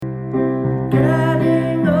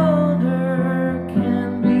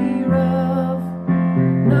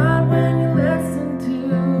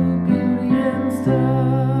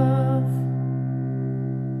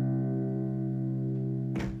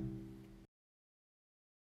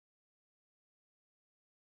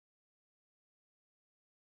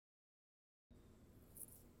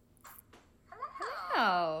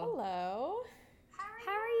Hello. Hello.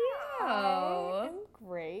 How are I you? am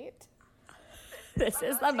great. This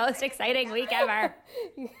is the most exciting week ever.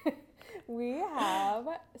 We have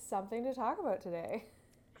something to talk about today.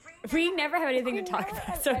 We never have anything to talk never about,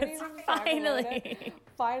 have so anything it's to talk about finally.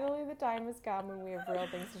 Finally, the time has come when we have real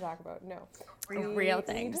things to talk about. No, Real We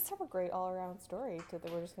things. just have a great all-around story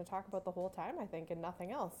that we're just going to talk about the whole time, I think, and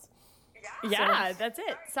nothing else. Yeah, that's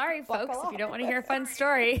it. Sorry, folks, if you don't want to hear a fun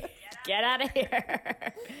story, get out of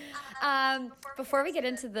here. Before we get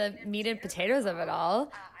into the meat and potatoes of it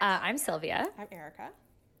all, I'm Sylvia, I'm Erica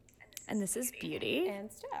and this is Beauty.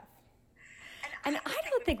 and Steph. And I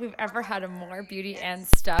don't think we've ever had a more beauty and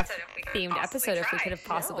stuff themed episode if we could have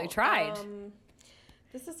possibly tried.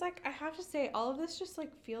 This is like, I have to say, all of this just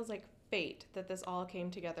like feels like fate that this all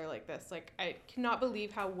came together like this. Like, I cannot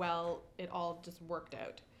believe how well it all just worked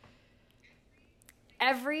out.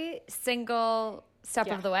 Every single step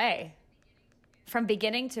Yeah. of the way. From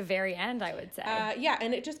beginning to very end, I would say. Yeah,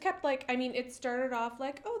 and it just kept like, I mean, it started off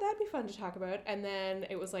like, oh, that'd be fun to talk about. And then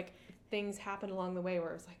it was like, things happened along the way where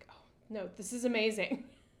it was like, oh, no, this is amazing.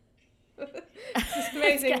 This is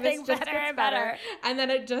amazing. It's This getting just better gets and better. better. And then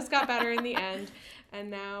it just got better in the end. And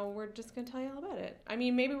now we're just going to tell you all about it. I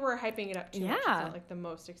mean, maybe we're hyping it up too much. It's Yeah. not like the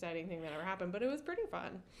most exciting thing that ever happened, but it was pretty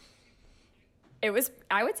fun. I would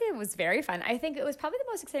say it was very fun. I think it was probably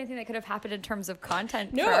the most exciting thing that could have happened in terms of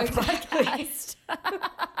content No, for our exactly. podcast.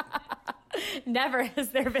 Never has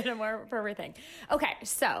there been a more appropriate thing. Okay,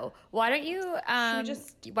 so why don't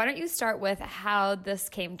you start with how this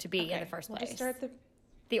came to be in the first We'll place? just start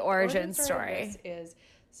the origin story. story. Is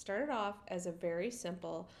started off as a very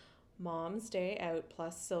simple Mom's Day Out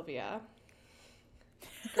plus Sylvia.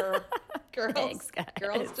 Girls Thanks, guys.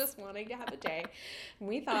 girls just wanting to have a day. And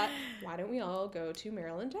we thought, why don't we all go to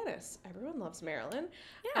Maryland Dennis? Everyone loves Maryland.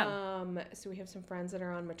 Yeah. So we have some friends that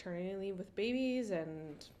are on maternity leave with babies,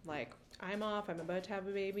 and like I'm off. I'm about to have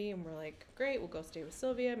a baby, and we're like, great, we'll go stay with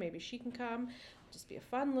Sylvia. Maybe she can come. Just be a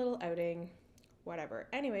fun little outing. Whatever.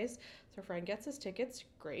 Anyways, so our friend gets us tickets.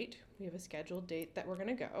 Great. We have a scheduled date that we're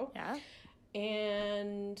gonna go. Yeah.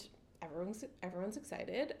 And everyone's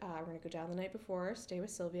excited. We're gonna go down the night before, stay with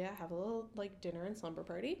Sylvia, have a little like dinner and slumber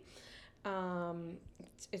party.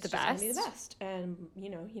 It's just gonna be the best. And you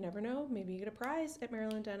know, you never know. Maybe you get a prize at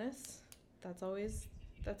Maryland Dennis. That's always.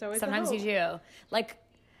 Sometimes the you hope. do.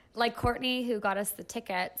 Like Courtney, who got us the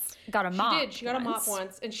tickets, got a mop. She did. She got a mop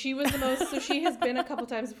once, and she was the most. So she has been a couple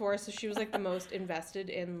times before. So she was like the most invested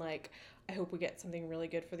in like. I hope we get something really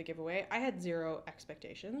good for the giveaway. I had zero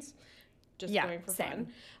expectations, just going for same.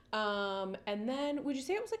 fun. And then would you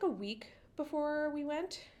say it was like a week before we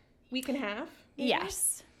went? Week and a half? Maybe?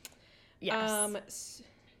 Yes. Yes.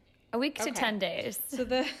 A week to okay. 10 days. So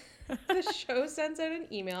the show sends out an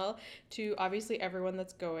email to obviously everyone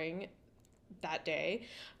that's going that day.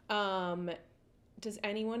 Does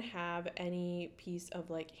anyone have any piece of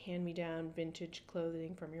like hand-me-down vintage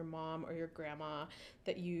clothing from your mom or your grandma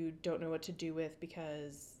that you don't know what to do with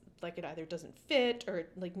because like it either doesn't fit or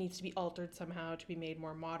like needs to be altered somehow to be made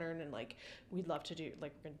more modern? And like we'd love to do,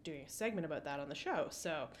 like we're doing a segment about that on the show.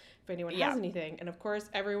 So if anyone has anything, and of course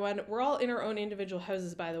everyone, we're all in our own individual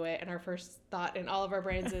houses by the way, and our first thought in all of our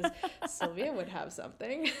brains is Sylvia would have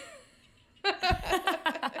something.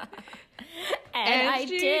 And I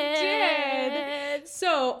she did.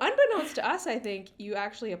 So, unbeknownst to us, I think you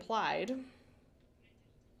actually applied.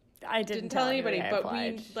 I didn't tell anybody, but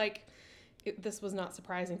applied. we like this was not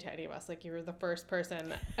surprising to any of us. Like you were the first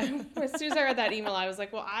person. As soon as I read that email, I was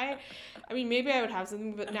like, well, I mean, maybe I would have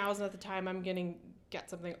something, but now is not the time. I'm gonna get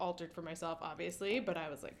something altered for myself, obviously. But I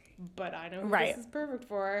was like, but I know who this is perfect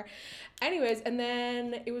for. Anyways, and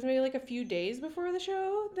then it was maybe like a few days before the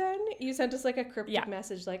show. Then you sent us like a cryptic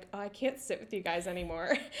message, like, oh, I can't sit with you guys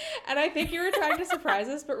anymore. And I think you were trying to surprise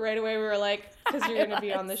us, but right away we were like, because you're gonna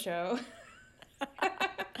be on the show.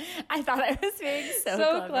 I thought I was being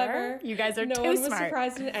so clever. You guys are too smart. No one was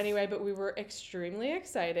surprised in any way, but we were extremely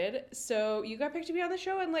excited. So you got picked to be on the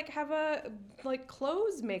show and like have a like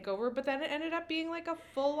clothes makeover, but then it ended up being like a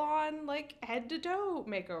full on like head to toe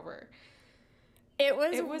makeover. It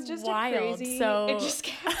was just wild. A crazy. So it just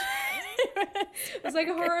kept. It was like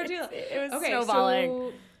a horror deal. It was snowballing.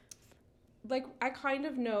 So, like I kind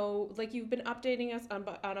of know, like you've been updating us on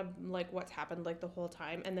a, like what's happened like the whole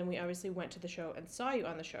time, and then we obviously went to the show and saw you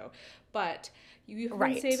on the show, but you've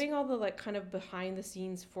been saving all the like kind of behind the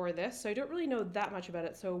scenes for this, so I don't really know that much about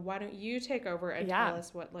it. So why don't you take over and tell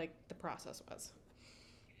us what like the process was?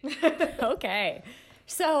 Okay.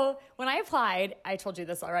 So when I applied, I told you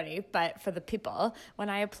this already, but for the people, when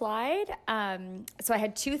I applied, so I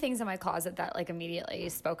had two things in my closet that like immediately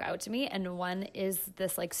spoke out to me. And one is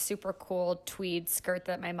this like super cool tweed skirt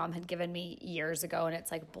that my mom had given me years ago. And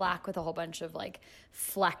it's like black with a whole bunch of like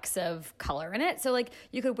flecks of color in it. So like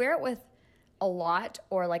you could wear it with a lot,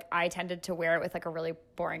 or like I tended to wear it with like a really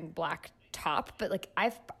boring black top, but like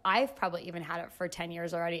I've probably even had it for 10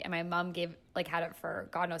 years already, and my mom had it for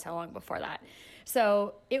God knows how long before that.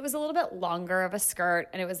 So it was a little bit longer of a skirt,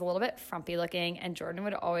 and it was a little bit frumpy looking, and Jordan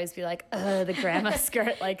would always be like, ugh, the grandma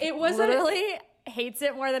skirt, like it was literally hates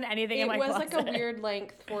it more than anything in my closet. It was like a weird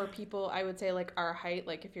length for people, I would say, like our height,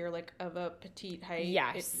 like if you're like of a petite height.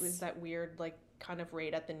 Yes. It was that weird like kind of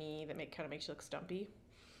right at the knee that kind of makes you look stumpy.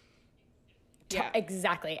 Yeah,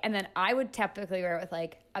 exactly. And then I would typically wear it with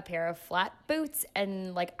like a pair of flat boots,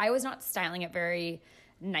 and like I was not styling it very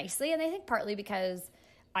nicely, and I think partly because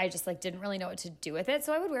I just like didn't really know what to do with it.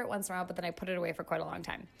 So I would wear it once in a while, but then I put it away for quite a long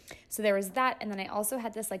time. So there was that, and then I also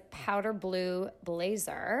had this like powder blue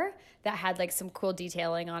blazer that had like some cool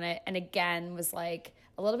detailing on it, and again was like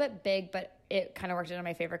a little bit big, but it kind of worked out in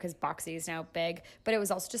my favor because boxy is now big, but it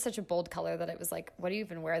was also just such a bold color that it was like, what do you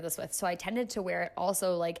even wear this with? So I tended to wear it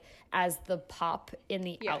also like as the pop in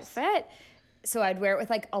the outfit. So I'd wear it with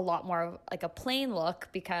like a lot more of like a plain look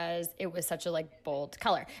because it was such a like bold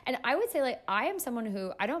color. And I would say like I am someone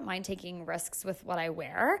who I don't mind taking risks with what I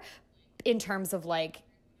wear in terms of like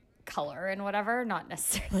color and whatever, not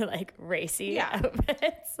necessarily like racy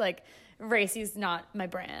outfits. Like racy's not my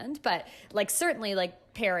brand, but like certainly like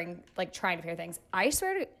trying to pair things. I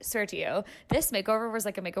swear to you, this makeover was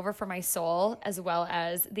like a makeover for my soul as well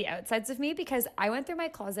as the outsides of me, because I went through my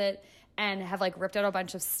closet and have like ripped out a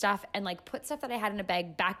bunch of stuff and like put stuff that I had in a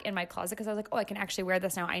bag back in my closet because I was like, oh, I can actually wear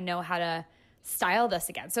this now. I know how to style this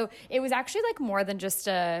again. So it was actually like more than just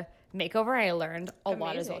a makeover. I learned a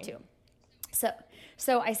lot as well too.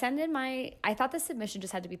 So I send in I thought the submission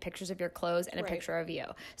just had to be pictures of your clothes and a picture of you.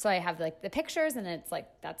 So I have like the pictures, and it's like,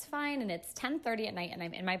 that's fine. And it's 10:30 at night and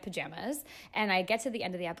I'm in my pajamas, and I get to the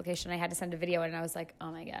end of the application. I had to send a video, and I was like,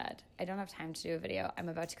 oh my God, I don't have time to do a video. I'm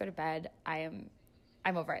about to go to bed.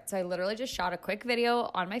 I'm over it. So I literally just shot a quick video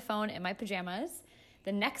on my phone in my pajamas.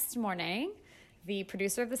 The next morning, the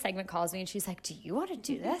producer of the segment calls me and she's like, do you want to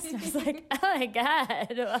do this? And I was like, oh my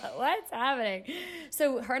God, what's happening?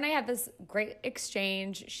 So her and I had this great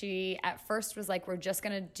exchange. She at first was like, we're just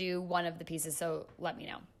going to do one of the pieces, so let me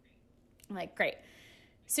know. I'm like, great.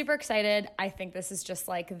 Super excited. I think this is just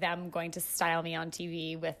like them going to style me on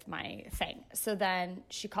TV with my thing. So then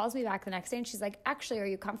she calls me back the next day and she's like, actually, are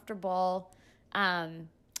you comfortable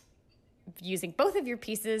using both of your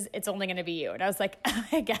pieces? It's only going to be you. And I was like, oh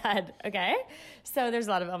my God. Okay. So there's a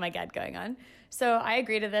lot of, oh my God going on. So I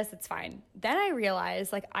agree to this. It's fine. Then I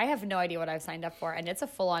realized like, I have no idea what I've signed up for, and it's a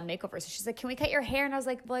full on makeover. So she's like, can we cut your hair? And I was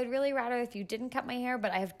like, well, I'd really rather if you didn't cut my hair,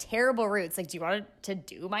 but I have terrible roots. Like, do you want to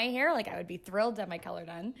do my hair? Like, I would be thrilled to have my color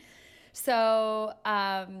done. So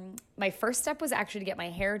my first step was actually to get my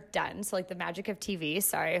hair done. So like the magic of TV,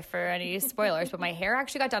 sorry for any spoilers, but my hair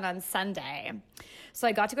actually got done on Sunday. So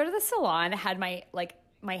I got to go to the salon, had my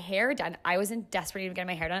hair done. I was in desperate need of getting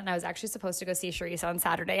my hair done, and I was actually supposed to go see Charisse on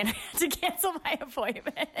Saturday, and I had to cancel my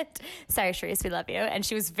appointment. Sorry, Charisse, we love you. And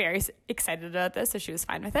she was very excited about this, so she was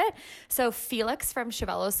fine with it. So Felix from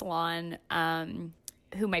Chevello Salon,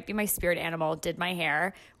 who might be my spirit animal, did my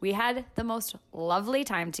hair. We had the most lovely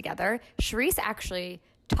time together. Charisse actually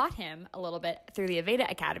taught him a little bit through the Aveda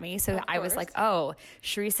Academy. So I was like, oh,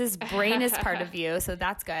 Charisse's brain is part of you. So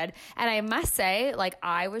that's good. And I must say, like,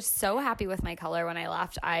 I was so happy with my color when I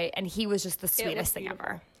left. And he was just the sweetest thing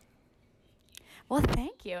ever. Well,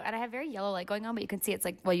 thank you. And I have very yellow light going on, but you can see it's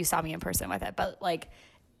like, well, you saw me in person with it, but like,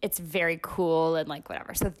 it's very cool and like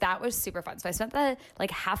whatever. So that was super fun. So I spent the like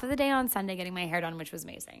half of the day on Sunday getting my hair done, which was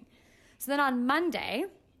amazing. So then on Monday,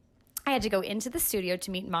 I had to go into the studio to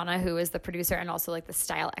meet Mana, who is the producer and also like the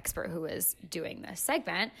style expert who is doing this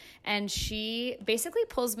segment. And she basically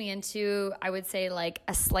pulls me into, I would say, like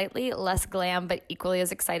a slightly less glam, but equally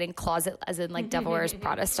as exciting closet, as in like Devil Wears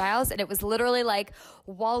Prada styles. And it was literally like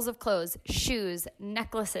walls of clothes, shoes,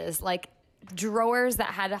 necklaces, like drawers that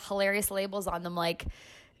had hilarious labels on them. Like,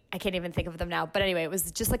 I can't even think of them now. But anyway, it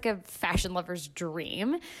was just like a fashion lover's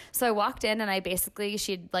dream. So I walked in and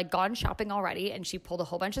she'd like gone shopping already, and she pulled a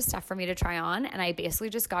whole bunch of stuff for me to try on. And I basically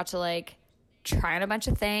just got to like try on a bunch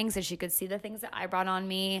of things, and she could see the things that I brought on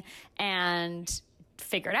me and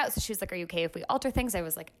figure it out. So she was like, are you okay if we alter things? I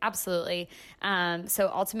was like, absolutely.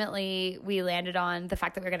 So ultimately we landed on the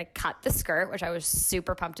fact that we were going to cut the skirt, which I was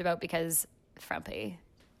super pumped about because frumpy.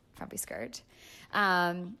 frumpy skirt.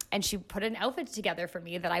 And she put an outfit together for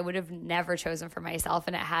me that I would have never chosen for myself.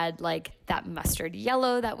 And it had like that mustard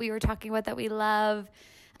yellow that we were talking about that we love,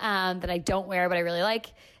 that I don't wear, but I really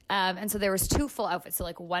like. And so there was 2 full outfits. So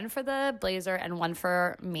like one for the blazer and one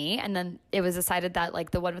for me. And then it was decided that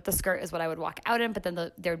like the one with the skirt is what I would walk out in, but then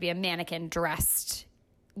there would be a mannequin dressed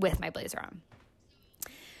with my blazer on.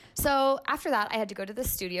 So after that, I had to go to the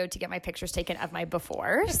studio to get my pictures taken of my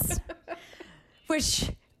befores,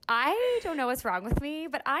 which I don't know what's wrong with me,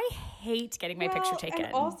 but I hate getting my picture taken.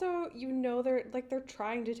 And also, they're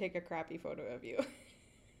trying to take a crappy photo of you.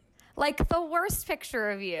 Like the worst picture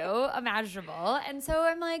of you imaginable. And so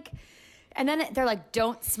I'm like, and then they're like,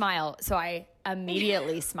 don't smile. So I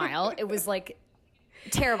immediately smile. It was like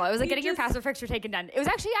terrible. It was like getting your passport picture taken done. It was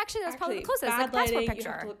actually that was probably the closest. Like passport picture. You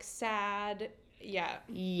have to look sad. Yeah.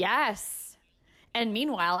 Yes. And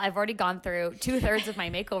meanwhile, I've already gone through 2/3 of my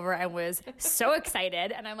makeover and was so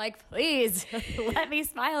excited. And I'm like, please let me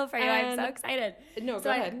smile for you. I'm so excited. No, go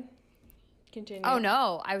ahead. Continue. Oh,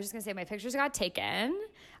 no. I was just going to say my pictures got taken.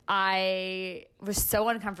 I was so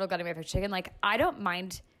uncomfortable getting my picture taken. Like, I don't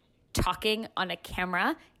mind talking on a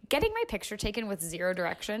camera. Getting my picture taken with 0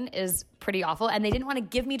 direction is pretty awful. And they didn't want to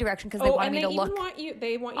give me direction because they wanted me to look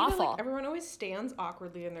They want you awful. to, like, everyone always stands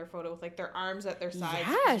awkwardly in their photo with, like, their arms at their sides.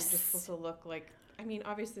 Yes. You're just supposed to look like, I mean,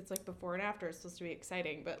 obviously it's, like, before and after. It's supposed to be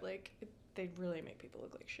exciting. But, like, they really make people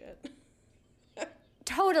look like shit.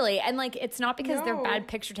 Totally. And like, it's not because they're bad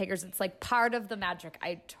picture takers. It's like part of the magic.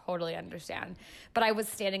 I totally understand. But I was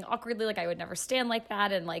standing awkwardly. Like I would never stand like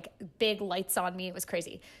that. And like big lights on me. It was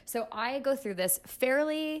crazy. So I go through this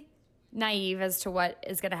fairly naive as to what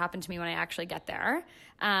is going to happen to me when I actually get there.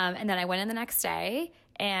 And then I went in the next day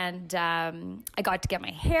and I got to get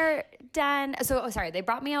my hair done. So, sorry, they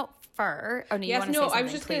brought me out for. Oh, no, you want to say something? I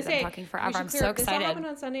was just going to say. I'm talking forever. I'm so excited. This all happened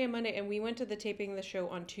on Sunday and Monday, and we went to the taping of the show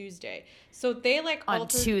on Tuesday. So they like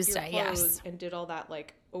altered your clothes and did all that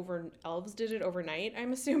like elves did it overnight,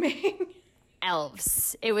 I'm assuming.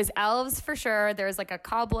 Elves. It was elves for sure. There was like a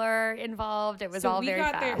cobbler involved. It was all very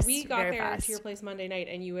fast. We got there to your place Monday night,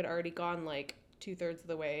 and you had already gone like 2/3 of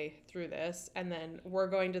the way through this, and then we're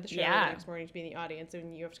going to the show the next morning to be in the audience,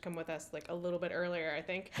 and you have to come with us like a little bit earlier, I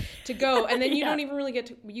think, to go. And then you don't even really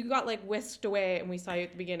you got like whisked away, and we saw you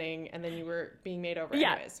at the beginning, and then you were being made over.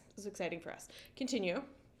 Anyways, it was exciting for us. Continue.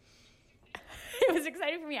 It was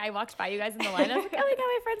exciting for me. I walked by you guys in the line. I was like, oh my God,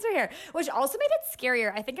 my friends are here. Which also made it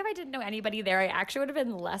scarier. I think if I didn't know anybody there, I actually would have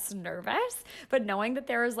been less nervous. But knowing that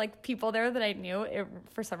there was like people there that I knew, it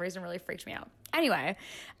for some reason really freaked me out. Anyway,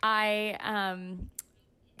 I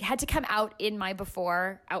had to come out in my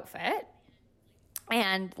before outfit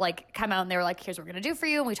and like come out, and they were like, here's what we're going to do for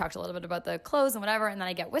you. And we talked a little bit about the clothes and whatever. And then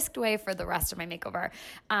I get whisked away for the rest of my makeover.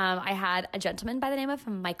 I had a gentleman by the name of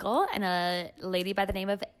Michael and a lady by the name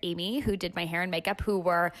of Amy who did my hair and makeup, who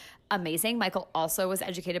were amazing. Michael also was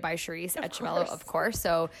educated by Charisse at Chamello, of course.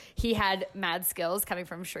 So he had mad skills coming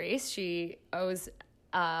from Charisse. She owes,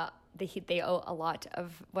 they owe a lot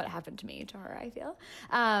of what happened to me to her, I feel.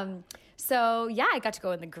 So yeah, I got to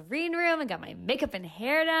go in the green room and got my makeup and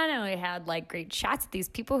hair done, and we had like great chats with these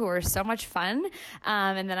people who were so much fun.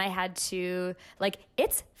 And then I had to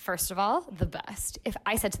it's first of all the best. If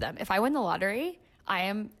I said to them, if I win the lottery,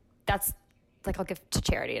 that's like I'll give to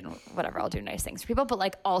charity and whatever. I'll do nice things for people, but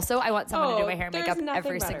like also I want someone to do my hair and makeup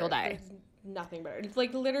every single day. There's nothing better.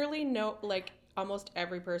 Like literally almost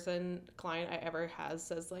every client I ever has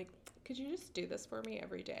says like, could you just do this for me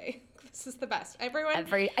every day? This is the best. I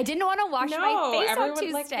didn't want to wash my face on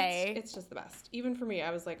Tuesday. Like, it's just the best. Even for me,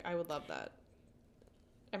 I was like, I would love that.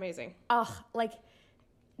 Amazing. Oh, like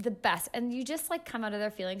the best. And you just like come out of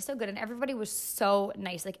there feeling so good. And everybody was so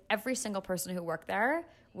nice. Like every single person who worked there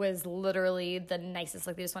was literally the nicest.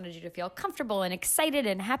 Like they just wanted you to feel comfortable and excited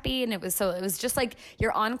and happy. And it was just like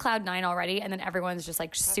you're on cloud 9 already. And then everyone's just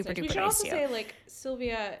like super duper nice to you. We should also say like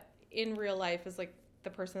Sylvia in real life is like the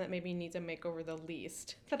person that maybe needs a makeover the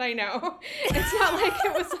least that I know. It's not like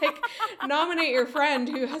it was like nominate your friend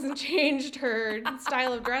who hasn't changed her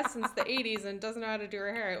style of dress since the 80s and doesn't know how to do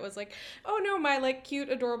her hair. It was like, oh no, my like cute,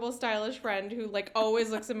 adorable, stylish friend who like always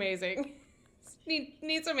looks amazing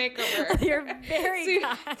needs a makeover. You're very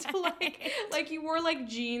kind. To, like you wore like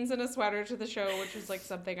jeans and a sweater to the show, which was like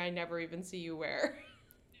something I never even see you wear.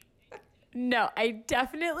 No, I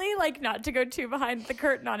definitely, like, not to go too behind the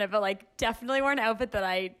curtain on it, but, like, definitely wore an outfit that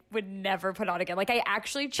I would never put on again. Like, I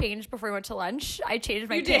actually changed before we went to lunch. I changed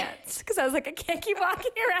my pants because I was like, I can't keep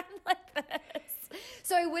walking around like this.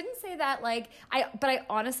 So I wouldn't say that but I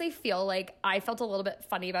honestly feel like I felt a little bit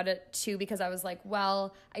funny about it too, because I was like,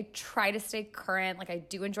 well, I try to stay current. Like I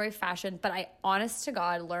do enjoy fashion, but I honest to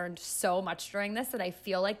God learned so much during this that I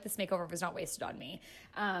feel like this makeover was not wasted on me.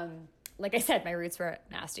 Like I said, my roots were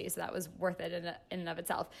nasty, so that was worth it in and of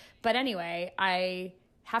itself. But anyway, I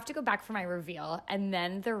have to go back for my reveal, and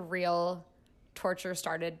then the real torture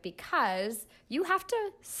started, because you have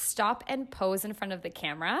to stop and pose in front of the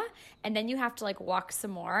camera, and then you have to like walk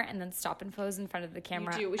some more and then stop and pose in front of the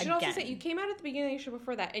camera. You do. We should also say you came out at the beginning of the show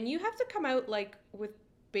before that, and you have to come out like with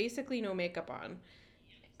basically no makeup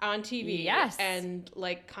on TV. Yes. And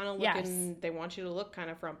like kind of looking, Yes. they want you to look kind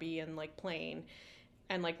of frumpy and like plain,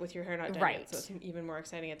 and like with your hair not done Right. yet, so it's even more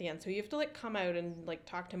exciting at the end. So you have to like come out and like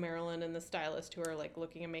talk to Marilyn and the stylist, who are like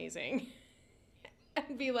looking amazing.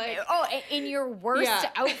 And be like, oh, in your worst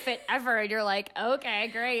outfit ever, and you're like, okay,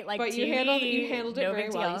 great. Like, but TV, you handled it no very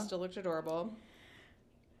big well. deal. You still looked adorable.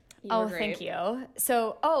 Thank you.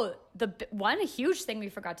 So, the one huge thing we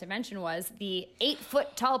forgot to mention was the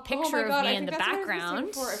 8-foot tall picture of me in the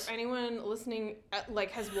background. If anyone listening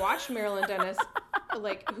like has watched Marilyn Dennis,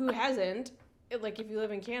 like who hasn't, like if you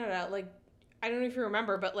live in Canada, like I don't know if you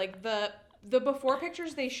remember, but like the before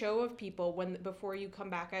pictures they show of people before you come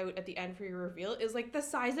back out at the end for your reveal is like the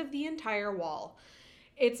size of the entire wall.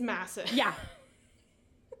 It's massive. Yeah.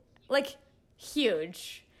 Like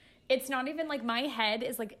huge. It's not even like my head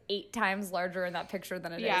is like 8 times larger in that picture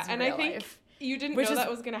than it is in and real I think life. You didn't know that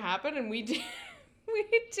was going to happen, and we did. We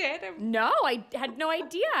did. No, I had no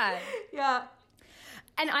idea. Yeah.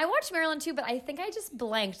 And I watched Marilyn too, but I think I just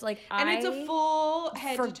blanked. And it's a full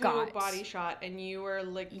head to toe forgot. body shot, and you were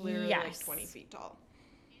like literally like 20 feet tall.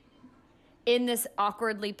 In this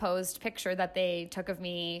awkwardly posed picture that they took of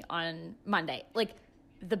me on Monday. Like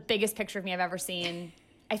the biggest picture of me I've ever seen.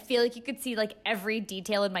 I feel like you could see like every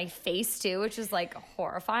detail in my face too, which is like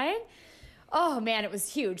horrifying. Oh man, it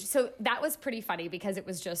was huge. So that was pretty funny because it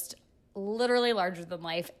was just literally larger than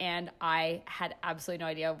life, and I had absolutely no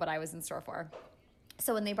idea what I was in store for.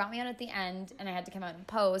 So when they brought me out at the end and I had to come out and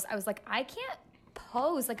pose, I was like, I can't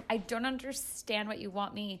pose. Like, I don't understand what you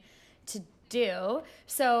want me to do.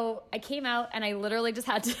 So I came out and I literally just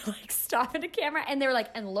had to like stop in the camera, and they were like,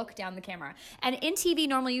 and look down the camera. And in TV,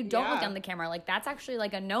 normally you don't look down the camera. Like that's actually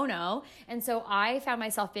like a no-no. And so I found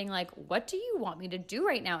myself being like, what do you want me to do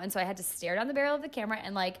right now? And so I had to stare down the barrel of the camera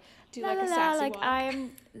and like, do like a sassy like walk.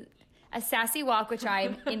 I'm a sassy walk, which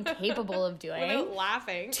I'm incapable of doing. Without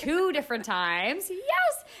laughing. 2 different times.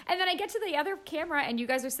 Yes. And then I get to the other camera and you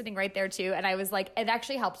guys are sitting right there too. And I was like, it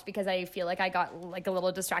actually helped because I feel like I got like a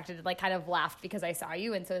little distracted and like kind of laughed because I saw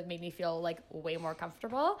you. And so it made me feel like way more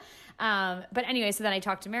comfortable. But anyway, so then I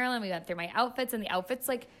talked to Marilyn. We went through my outfits, and the outfits,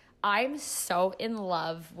 like, I'm so in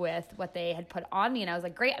love with what they had put on me. And I was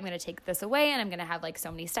like, great, I'm going to take this away and I'm going to have like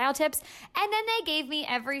so many style tips. And then they gave me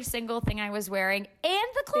every single thing I was wearing and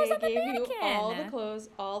the clothes on the mannequin. You all the clothes,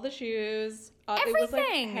 all the shoes. Everything. It was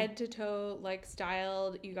like head to toe, like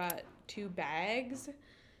styled. You got 2 bags.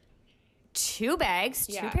 2 bags,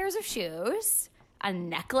 2 pairs of shoes, a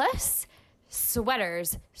necklace,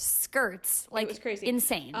 sweaters, skirts, like, it was crazy.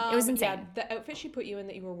 Insane. It was insane. Yeah, the outfit she put you in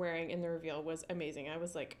that you were wearing in the reveal was amazing. I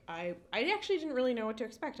was like, I actually didn't really know what to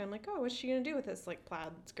expect. I'm like, oh, what's she gonna do with this like plaid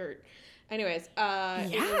skirt? Anyways,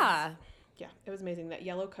 it was amazing. That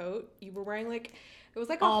yellow coat you were wearing, like, it was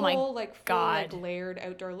like a whole like full like layered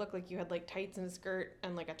outdoor look. Like you had like tights and a skirt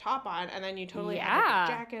and like a top on, and then you totally had like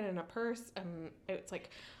a jacket and a purse, and it's like.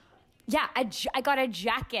 Yeah, I got a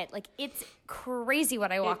jacket. Like, it's crazy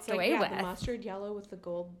what I walked away with. The mustard yellow with the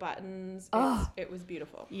gold buttons. It was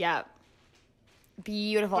beautiful. Yeah.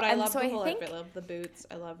 Beautiful. But I loved the whole outfit. I loved the boots.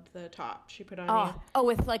 I loved the top she put on you. Oh,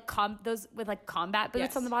 with like combat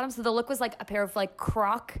boots on the bottom. So the look was like a pair of like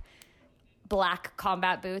Croc black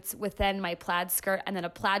combat boots with then my plaid skirt, and then a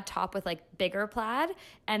plaid top with like bigger plaid,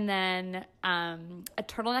 and then a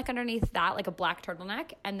turtleneck underneath that, like a black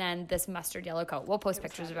turtleneck, and then this mustard yellow coat. We'll post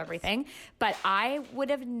pictures of everything, but I would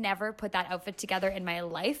have never put that outfit together in my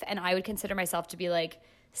life, and I would consider myself to be like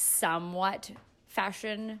somewhat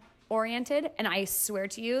fashion oriented, and I swear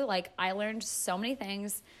to you, like, I learned so many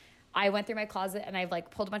things. I went through my closet and I've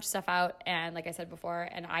like pulled a bunch of stuff out, and like I said before,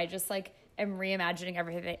 and I just like am reimagining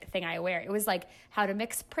everything I wear. It was like how to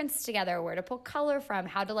mix prints together, where to pull color from,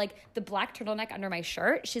 how to like the black turtleneck under my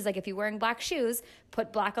shirt. She's like, if you're wearing black shoes,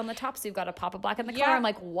 put black on the top so you've got a pop of black in the collar. I'm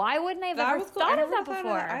like, why wouldn't I have ever thought of that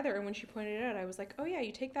before? Either. And when she pointed it out, I was like, oh yeah,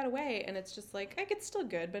 you take that away and it's just like it's still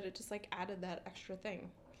good, but it just like added that extra thing.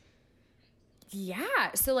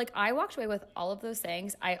 Yeah. So like I walked away with all of those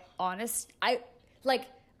things. I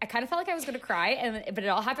kind of felt like I was going to cry, but it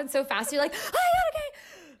all happened so fast. You're like,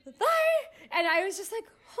 And I was just like,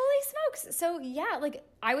 holy smokes. So yeah, like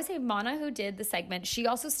I would say Mana, who did the segment, she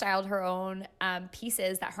also styled her own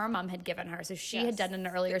pieces that her mom had given her. So she had done an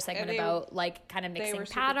earlier segment about like kind of mixing patterns.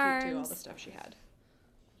 Super cute too, all the stuff she had.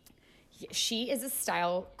 She is a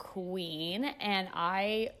style queen, and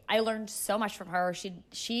I learned so much from her.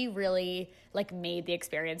 She really like made the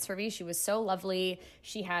experience for me. She was so lovely.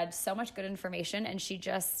 She had so much good information, and she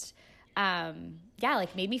just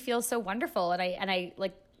like made me feel so wonderful. And I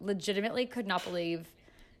like legitimately could not believe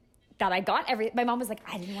that I got my mom was like,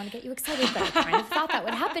 I didn't want to get you excited, but I kind of thought that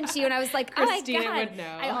would happen to you. And I was like, Christina oh my God. would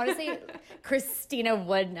know. I honestly, Christina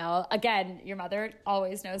would know. Again, your mother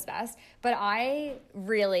always knows best. But I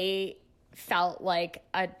really felt like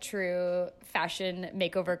a true fashion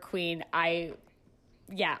makeover queen. I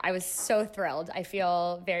was so thrilled. I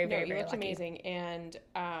feel very, very, very looked lucky. Amazing. And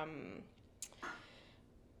oh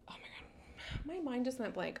my God, my mind just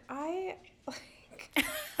went blank.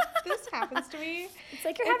 This happens to me. It's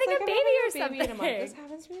like you're having a baby or something. In a month. This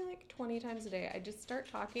happens to me like 20 times a day. I just start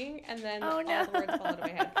talking and then all the words fall out of my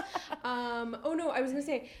head. I was gonna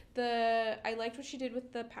say I liked what she did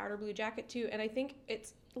with the powder blue jacket too, and I think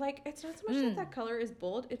it's not so much that color is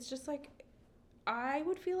bold. It's just like I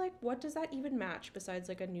would feel like, what does that even match besides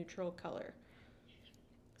like a neutral color?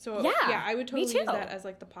 So yeah, I would totally use that as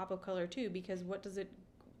like the pop of color too, because what does it?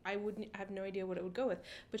 I wouldn't have no idea what it would go with.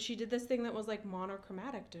 But she did this thing that was like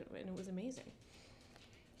monochromatic and it was amazing.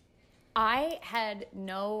 I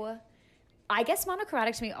guess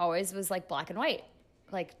monochromatic to me always was like black and white.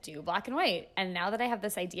 Like do black and white. And now that I have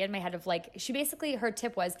this idea in my head of like, her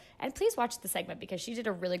tip was, and please watch the segment because she did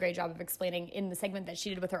a really great job of explaining in the segment that she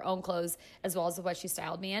did with her own clothes as well as what she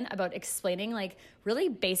styled me in, about explaining like really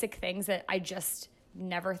basic things that I just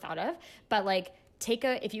never thought of. But like,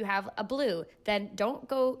 if you have a blue, then don't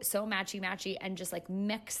go so matchy and just like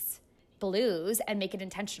mix blues and make it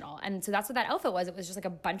intentional. And so that's what that outfit was. It was just like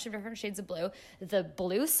a bunch of different shades of blue. The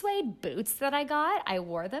blue suede boots that I got, I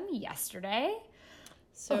wore them yesterday.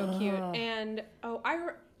 So cute. And I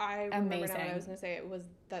remember now what I was going to say. It was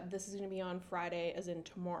that this is going to be on Friday, as in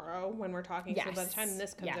tomorrow when we're talking. Yes. So by the time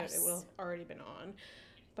this comes out, it will have already been on.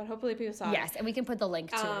 But hopefully people saw it. Yes, and we can put the link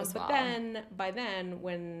to it as well. But then, by then,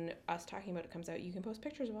 when us talking about it comes out, you can post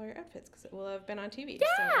pictures of all your outfits because it will have been on TV. Yeah.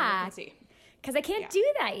 So you can see. Because I can't do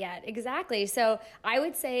that yet. Exactly. So I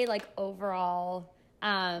would say, like, overall,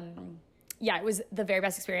 it was the very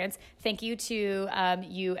best experience. Thank you to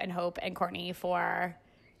you and Hope and Courtney for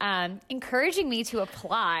encouraging me to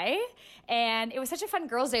apply. And it was such a fun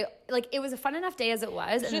girls' day. Like, it was a fun enough day as it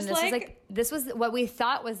was. And then this was what we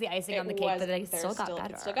thought was the icing on the cake, but it still got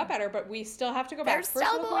better. It still got better, but we still have to go back. First of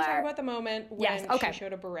all, we're talking about the moment when she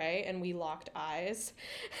showed a beret and we locked eyes.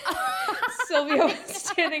 Sylvia was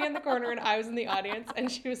standing in the corner and I was in the audience, and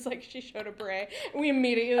she was like, she showed a beret. And we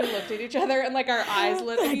immediately looked at each other and like our eyes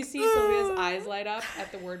lit. If you see Sylvia's eyes light up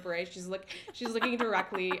at the word beret, she's looking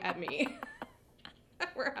directly at me.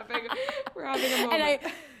 We're having a moment. And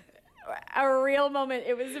a real moment.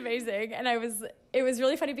 It was amazing. And it was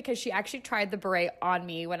really funny because she actually tried the beret on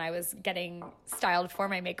me when I was getting styled for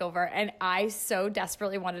my makeover. And I so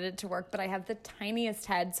desperately wanted it to work, but I have the tiniest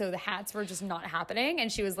head. So the hats were just not happening.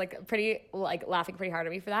 And she was like laughing pretty hard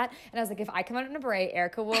at me for that. And I was like, if I come out in a beret,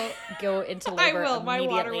 Erica will go into labor. I will. My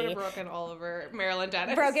water would have broken all over Marilyn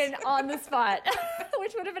Dennis. Broken on the spot,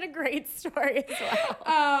 which would have been a great story as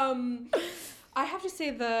well. I have to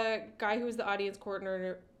say the guy who was the audience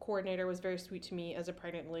coordinator was very sweet to me as a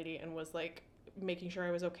pregnant lady and was like making sure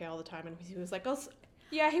I was okay all the time. And he was like, I'll sit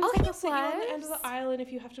you on the end of the aisle, and if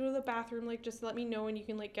you have to go to the bathroom, like just let me know and you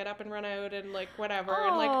can like get up and run out and like whatever.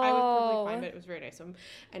 And like I was perfectly fine, but it was very nice of him.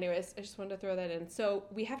 Anyways, I just wanted to throw that in. So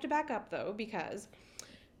we have to back up though, because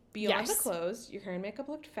beyond the clothes, your hair and makeup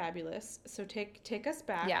looked fabulous. So take us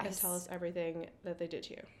back and tell us everything that they did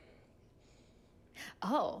to you.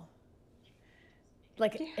 Oh.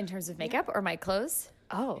 Like in terms of makeup or my clothes?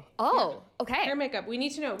 Oh, okay. Hair, makeup. We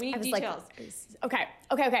need to know. We need details. Like,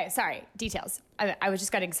 okay. Sorry, details. I was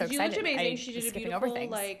just getting so excited. She looked amazing. She did a beautiful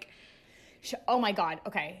oh my God.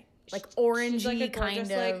 Okay, like orangey like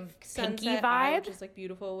kind of pinky vibe. Just like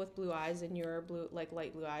beautiful with blue eyes, and your blue, like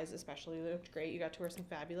light blue eyes, especially looked great. You got to wear some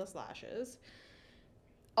fabulous lashes.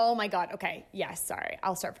 Oh my God. Okay. Yes. Sorry.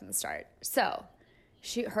 I'll start from the start. So.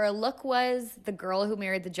 Her look was the girl who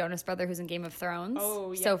married the Jonas brother who's in Game of Thrones.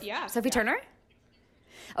 Oh, yeah. Sophie Turner?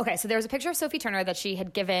 Okay, so there was a picture of Sophie Turner that she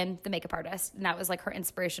had given the makeup artist, and that was like her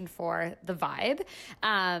inspiration for the vibe.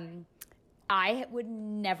 I would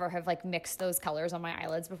never have like mixed those colors on my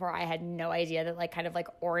eyelids before. I had no idea that like kind of like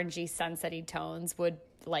orangey sunsetty tones would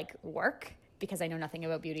like work. because I know nothing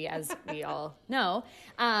about beauty, as we all know.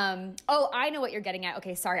 I know what you're getting at.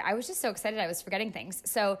 Okay, sorry. I was just so excited. I was forgetting things.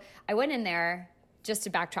 So I went in there just to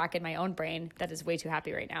backtrack in my own brain that is way too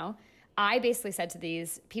happy right now. I basically said to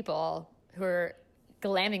these people who are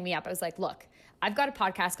glamming me up, I was like, look, I've got a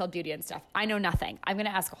podcast called Beauty and Stuff. I know nothing. I'm going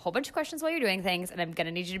to ask a whole bunch of questions while you're doing things, and I'm going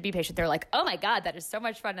to need you to be patient. They're like, oh my God, that is so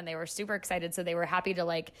much fun. And they were super excited. So they were happy to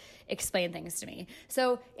like explain things to me.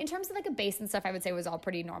 So in terms of like a base and stuff, I would say was all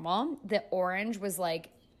pretty normal. The orange was like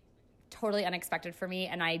totally unexpected for me.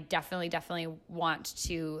 And I definitely want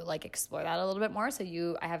to like explore that a little bit more. So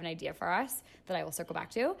I have an idea for us that I will circle back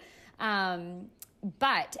to.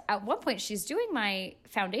 But at one point she's doing my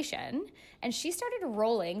foundation and she started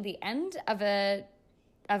rolling the end of a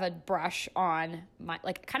brush on my,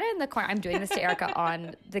 like kind of in the corner. I'm doing this to Erica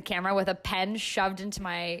on the camera with a pen shoved into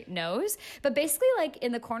my nose, but basically like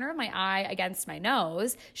in the corner of my eye against my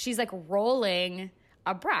nose, she's like rolling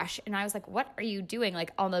a brush. And I was like, what are you doing?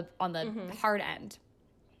 Like on the hard end.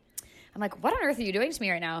 I'm like, what on earth are you doing to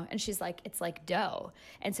me right now? And she's like, it's like dough.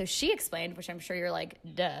 And so she explained, which I'm sure you're like,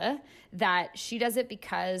 duh, that she does it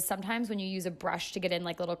because sometimes when you use a brush to get in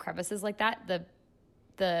like little crevices like that,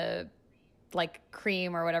 the like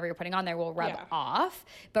cream or whatever you're putting on there will rub off,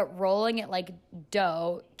 but rolling it like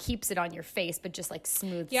dough keeps it on your face, but just like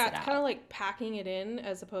smooths it out. Yeah, it's kind of like packing it in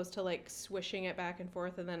as opposed to like swishing it back and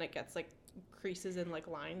forth, and then it gets like creases and like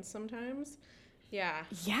lines sometimes. Yeah.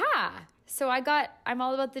 Yeah. So I'm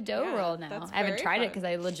all about the dough roll now. I haven't tried it because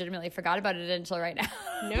I legitimately forgot about it until right now.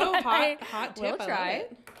 No, hot tip. We'll try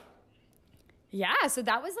it. Yeah. So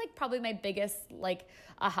that was like probably my biggest like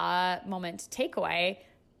aha moment takeaway,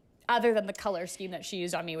 other than the color scheme that she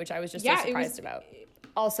used on me, which I was just so surprised about.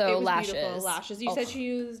 Also, lashes. Beautiful lashes. You said she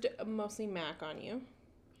used mostly MAC on you.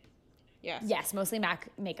 Yes. Yes, mostly MAC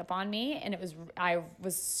makeup on me, and I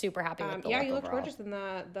was super happy with the look you looked overall. gorgeous in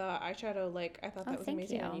the eyeshadow. Like I thought that was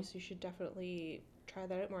amazing on you, so you should definitely try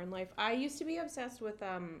that out more in life. I used to be obsessed with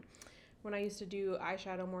when I used to do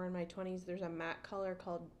eyeshadow more in my 20s. There's a matte color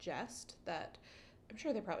called Jest that I'm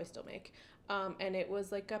sure they probably still make. And it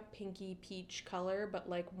was like a pinky peach color, but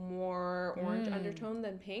like more orange undertone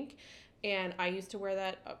than pink. And I used to wear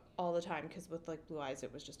that all the time because with like blue eyes,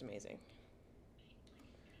 it was just amazing.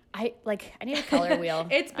 I need a color wheel.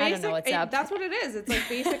 It's basic. I don't know what's up. That's what it is. It's like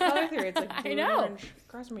basic color theory. It's like blue and orange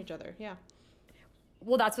across from each other. Yeah.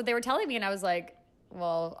 Well, that's what they were telling me, and I was like,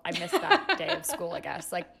 well, I missed that day of school, I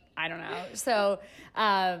guess. Like, I don't know. So,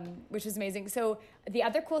 which was amazing. So the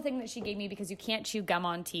other cool thing that she gave me, because you can't chew gum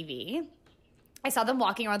on TV, I saw them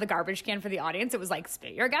walking around the garbage can for the audience. It was like,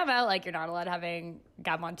 spit your gum out. Like, you're not allowed having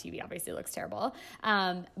gum on TV. Obviously, it looks terrible.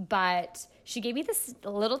 But she gave me this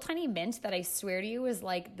little tiny mint that I swear to you was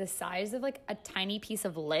like the size of like a tiny piece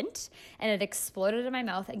of lint. And it exploded in my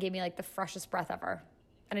mouth and gave me like the freshest breath ever.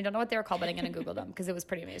 And I don't know what they were called, but I'm going to Google them because it was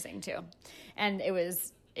pretty amazing too. And it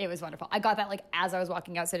was wonderful. I got that like as I was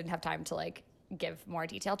walking out, so I didn't have time to like give more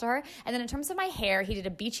detail to her. And then in terms of my hair, he did a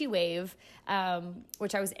beachy wave,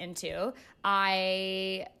 which I was into.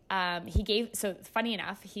 So funny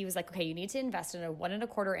enough, he was like, okay, you need to invest in a 1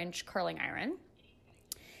 1/4 inch curling iron.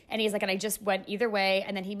 And he's like, and I just went either way.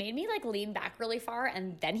 And then he made me like lean back really far,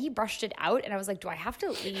 and then he brushed it out. And I was like, do I have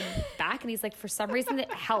to lean back? And he's like, for some reason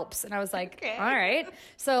it helps. And I was like, okay. All right.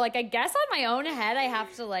 So like, I guess on my own head, I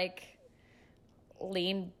have to like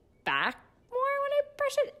lean back more when I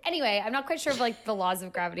brush it. Anyway, I'm not quite sure of like the laws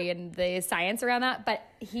of gravity and the science around that, but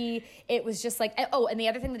it was just like, oh, and the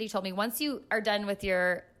other thing that he told me, once you are done with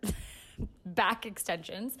your back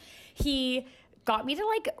extensions, he got me to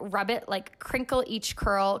like rub it, like crinkle each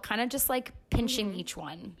curl, kind of just like pinching each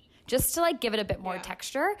one, just to like give it a bit more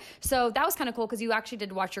texture. So that was kind of cool because you actually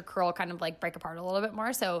did watch your curl kind of like break apart a little bit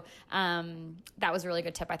more. So that was a really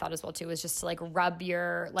good tip I thought as well too, was just to like rub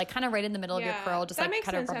your, like kind of right in the middle of your curl, just like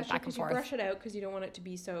kind of rub it back and forth. You brush it out because you don't want it to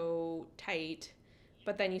be so tight,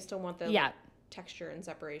 but then you still want the like, texture and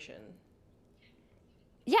separation.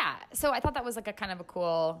 Yeah. So I thought that was like a kind of a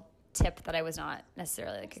cool tip that I was not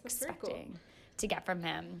necessarily like expecting to get from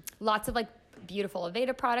him. Lots of like beautiful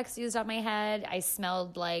Aveda products used on my head. I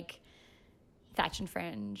smelled like Thatch and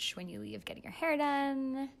Fringe when you leave getting your hair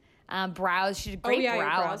done. Brows. She did a great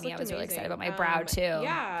brow on me. I was really excited about my brow too.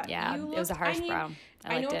 Yeah. It was a harsh brow.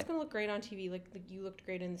 I know it's going to look great on TV. Like you looked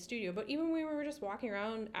great in the studio, but even when we were just walking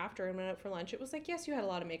around after and went out for lunch, it was like, yes, you had a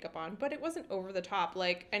lot of makeup on, but it wasn't over the top.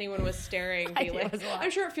 Like anyone was staring. I'm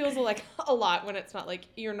sure it feels like a lot when it's not like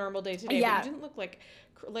your normal day to day. But it didn't look like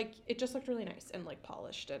it just looked really nice and like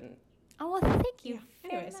polished and. Oh, well, thank you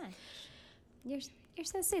very much. You're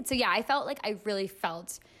so sweet. So yeah, I felt like I really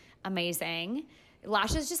felt amazing.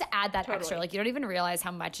 lashes just add that extra. Like, you don't even realize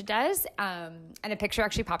how much it does. And a picture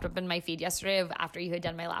actually popped up in my feed yesterday of after you had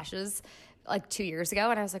done my lashes like 2 years ago.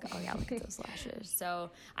 And I was like, oh yeah, look at those lashes.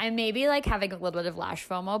 So I may be like having a little bit of lash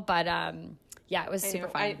FOMO, but yeah, it was super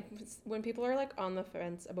fun. When people are like on the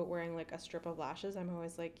fence about wearing like a strip of lashes, I'm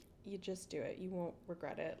always like, you just do it. You won't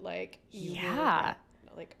regret it. Like, you will regret,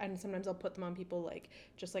 like, and sometimes I'll put them on people, like,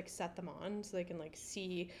 just like set them on so they can like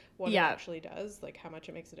see what it actually does, like how much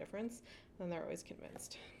it makes a difference. And they're always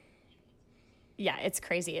convinced. Yeah, it's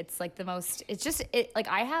crazy. It's like the most, it's just, like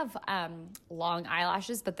I have long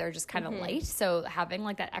eyelashes, but they're just kind of light. So having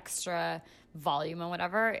like that extra volume and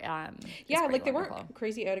whatever. Yeah, like they weren't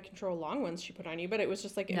crazy out of control long ones she put on you, but it was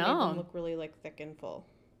just like, it made them look really like thick and full.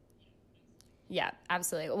 Yeah,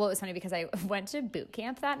 absolutely. Well, it was funny because I went to boot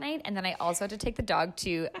camp that night, and then I also had to take the dog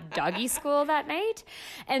to doggy school that night.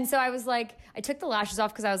 And so I was like, I took the lashes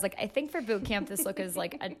off because I was like, I think for boot camp, this look is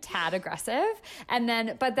like a tad aggressive.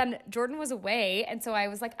 But then Jordan was away. And so I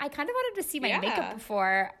was like, I kind of wanted to see my makeup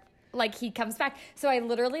before like he comes back. So I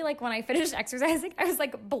literally, like, when I finished exercising, I was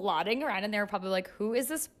like blotting around, and they were probably like, who is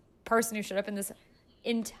this person who showed up in this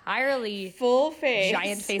entirely full face,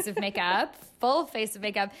 giant face of makeup, full face of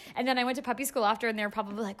makeup? And then I went to puppy school after, and they were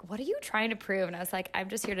probably like, what are you trying to prove? And I was like, I'm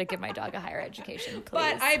just here to give my dog a higher education,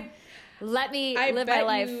 please. But let me live my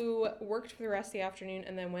life. You worked for the rest of the afternoon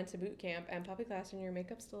and then went to boot camp and puppy class, and your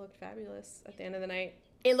makeup still looked fabulous at the end of the night.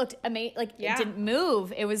 It looked amazing. Like, it didn't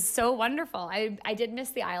move. It was so wonderful. I did miss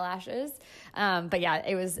the eyelashes. But yeah,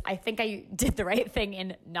 it was, I think I did the right thing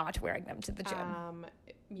in not wearing them to the gym.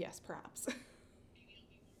 Yes, perhaps.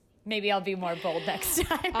 Maybe I'll be more bold next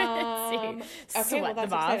time. Okay, well,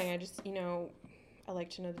 that's exciting. I just, I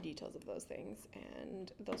like to know the details of those things.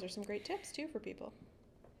 And those are some great tips, too, for people.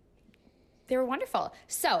 They were wonderful.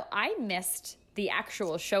 So I missed the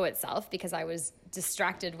actual show itself because I was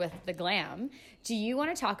distracted with the glam. Do you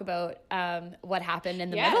want to talk about what happened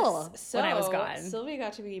in the middle when I was gone? Sylvia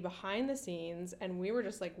got to be behind the scenes, and we were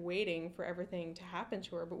just like waiting for everything to happen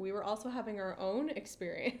to her, but we were also having our own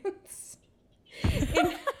experience.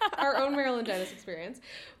 Our own Marilyn Dennis experience,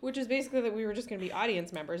 which is basically that we were just going to be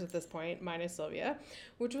audience members at this point, minus Sylvia,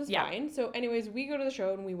 which was fine. So anyways, we go to the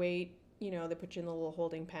show and we wait. They put you in the little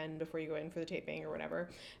holding pen before you go in for the taping or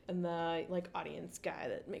whatever. And the like audience guy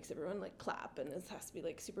that makes everyone like clap and it has to be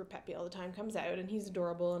like super peppy all the time comes out, and he's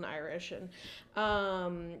adorable and Irish. And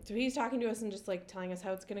so he's talking to us and just like telling us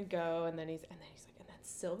how it's gonna go. And then he's like, and then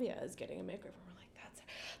Sylvia is getting a makeover. We're like,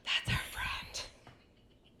 that's our friend.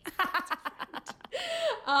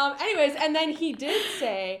 Anyways, and then he did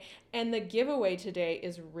say, and the giveaway today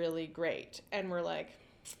is really great. And we're like,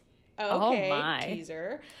 okay,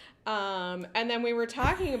 teaser. And then we were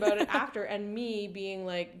talking about it after, and me being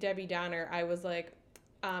like Debbie Downer, I was like,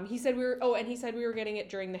 he said we were getting it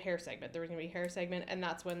during the hair segment. There was gonna be a hair segment, and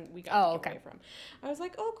that's when we got the giveaway from. I was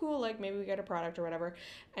like, oh, cool, like maybe we get a product or whatever.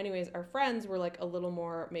 Anyways, our friends were like a little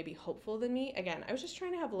more maybe hopeful than me. Again, I was just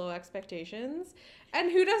trying to have low expectations. And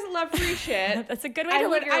who doesn't love free shit? That's a good way to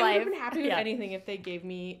live your life. I would have been happy with anything if they gave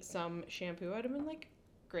me some shampoo. I'd have been like,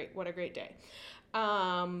 great, what a great day.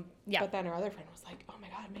 But then our other friend was like, oh my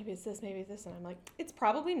God, maybe it's this, maybe it's this. And I'm like, it's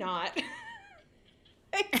probably not.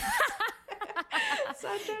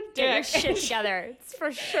 Such a dick. Get your shit together. It's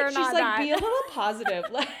for sure not She's like, that. be a little positive.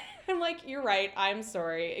 Like, I'm like, you're right. I'm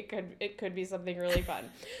sorry. It could be something really fun.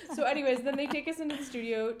 So anyways, then they take us into the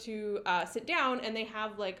studio to sit down, and they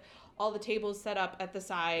have like all the tables set up at the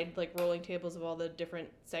side, like rolling tables of all the different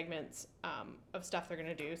segments of stuff they're going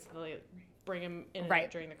to do. So they bring them in and out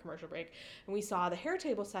during the commercial break. And we saw the hair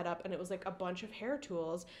table set up, and it was like a bunch of hair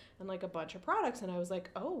tools and like a bunch of products. And I was like,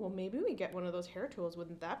 oh, well, maybe we get one of those hair tools.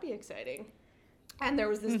 Wouldn't that be exciting? And there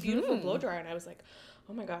was this beautiful blow dryer, and I was like,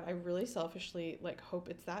 oh my God, I really selfishly like hope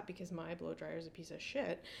it's that, because my blow dryer is a piece of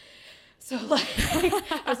shit. So like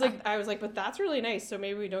I was like, but that's really nice. So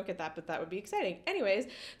maybe we don't get that, but that would be exciting. Anyways,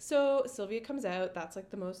 so Sylvia comes out. That's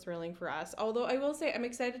like the most thrilling for us. Although I will say I'm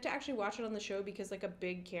excited to actually watch it on the show, because like a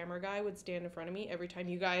big camera guy would stand in front of me every time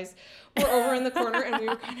you guys were over in the corner and we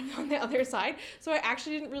were kind of on the other side. So I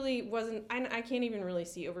actually I can't even really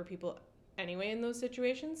see over people anyway in those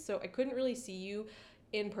situations. So I couldn't really see you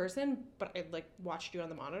in person, but I like watched you on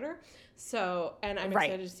the monitor. So, and I'm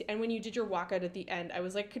excited to see. And when you did your walkout at the end, I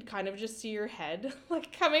was like, could kind of just see your head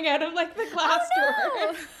like coming out of like the glass door.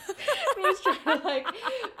 I was trying to like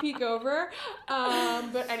peek over.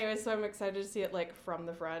 But anyway, so I'm excited to see it like from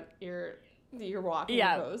the front. Your walk and your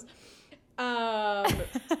pose.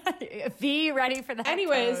 Be ready for that.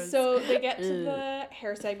 Anyways, so they get to the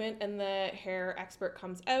hair segment and the hair expert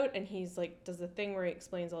comes out and he's like, does the thing where he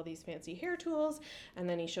explains all these fancy hair tools and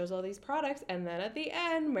then he shows all these products. And then at the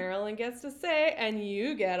end, Marilyn gets to say, and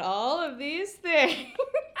you get all of these things.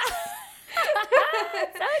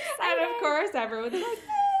 So and of course, everyone's like,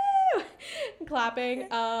 woo! Clapping.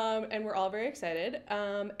 And we're all very excited.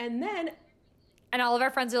 And then. And all of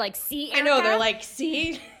our friends are like, see, Erica? I know, they're like,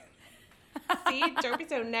 see? See, don't be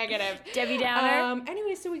so negative. Debbie Downer.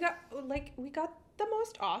 Anyway, so we got the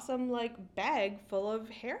most awesome like bag full of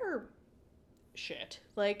hair shit.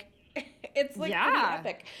 Like it's like pretty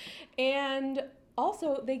epic. And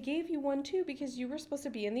also they gave you one too because you were supposed to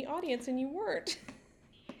be in the audience and you weren't.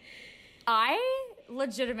 I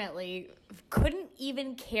legitimately couldn't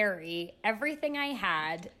even carry everything I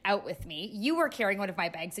had out with me. You were carrying one of my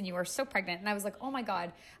bags and you were so pregnant. And I was like, oh my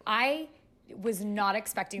God, I was not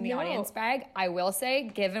expecting the audience bag. I will say,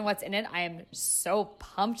 given what's in it, I am so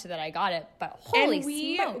pumped that I got it. But holy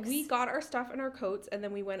smokes. We got our stuff in our coats and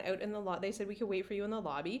then we went out in the lot. They said we could wait for you in the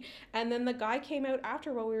lobby. And then the guy came out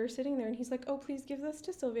after while we were sitting there and he's like, oh, please give this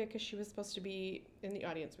to Sylvia because she was supposed to be in the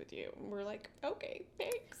audience with you. And we're like, okay,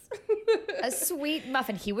 thanks. A sweet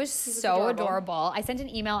muffin. He was so adorable. I sent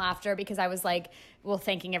an email after because I was like, well,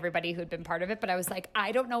 thanking everybody who'd been part of it. But I was like,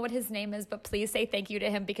 I don't know what his name is, but please say thank you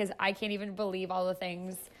to him because I can't even believe all the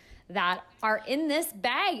things that are in this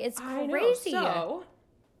bag. It's crazy. So,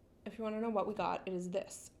 if you want to know what we got, it is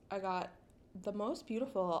this. I got the most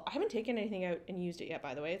beautiful. I haven't taken anything out and used it yet,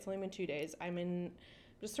 by the way. It's only been 2 days. I'm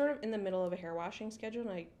just sort of in the middle of a hair washing schedule,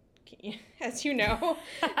 and as you know,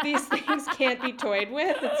 these things can't be toyed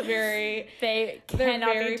with. It's they're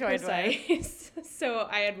very precise. So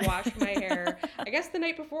I had washed my hair, I guess the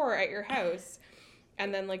night before at your house,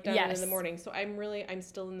 and then like done it in the morning. So I'm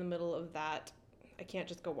still in the middle of that. I can't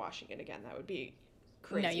just go washing it again. That would be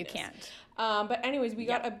crazy. No, you can't. But anyways, we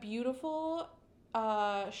got a beautiful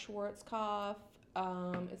Schwarzkopf.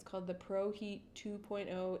 It's called the Pro Heat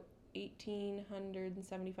 2.0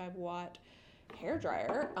 1875 watt hair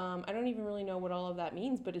dryer. I don't even really know what all of that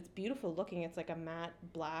means, but it's beautiful looking. It's like a matte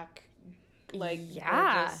black, like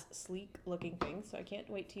gorgeous, sleek looking thing. So I can't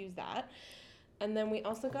wait to use that. And then we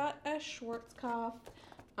also got a Schwarzkopf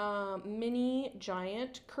mini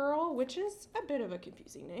giant curl, which is a bit of a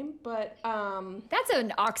confusing name, but that's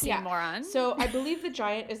an oxymoron. Yeah. So I believe the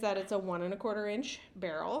giant is that it's a 1 1/4 inch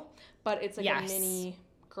barrel, but it's like a mini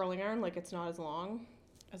curling iron, like it's not as long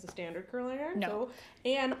as a standard curling iron. No. So,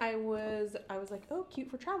 and I was like, oh, cute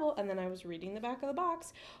for travel. And then I was reading the back of the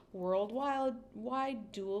box, worldwide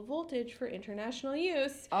dual voltage for international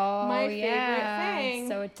use. Oh, my favorite thing.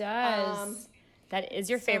 So it does. That is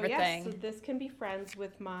your favorite thing. So this can be friends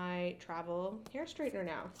with my travel hair straightener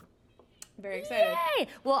now. Very excited. Yay!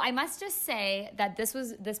 Well, I must just say that this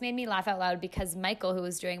made me laugh out loud because Michael, who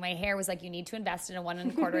was doing my hair, was like, you need to invest in a 1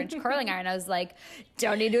 1/4 inch curling iron. I was like,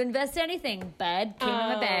 don't need to invest in anything. Bud came in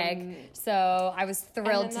my bag. So I was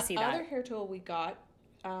thrilled to see that. The other hair tool we got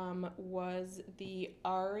was the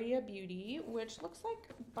Aria Beauty, which looks like,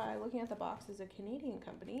 by looking at the box, is a Canadian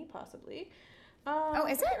company, possibly. Is it?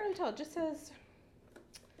 I can't really tell. It just says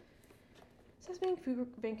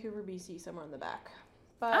Vancouver, BC, somewhere on the back.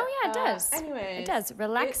 But, it does. Anyways, it does.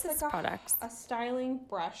 Relaxes it's like products. A styling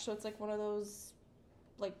brush, so it's like one of those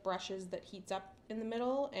like brushes that heats up in the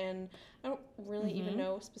middle, and I don't really even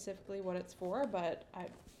know specifically what it's for, but I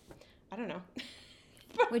don't know.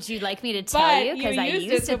 Would you like me to tell you? Because I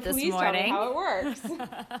used it this please morning. Tell me how it works.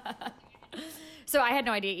 So I had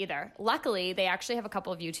no idea either. Luckily, they actually have a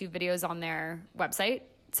couple of YouTube videos on their website.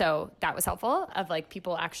 So that was helpful of like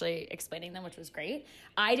people actually explaining them, which was great.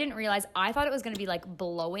 I didn't realize, I thought it was going to be like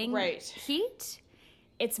blowing heat.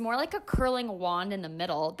 It's more like a curling wand in the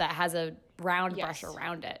middle that has a round brush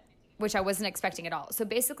around it, which I wasn't expecting at all. So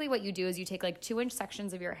basically what you do is you take like 2-inch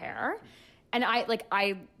sections of your hair. And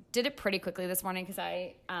I did it pretty quickly this morning because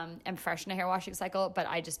I am fresh in a hair washing cycle, but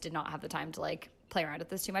I just did not have the time to like play around with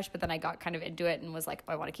this too much. But then I got kind of into it and was like,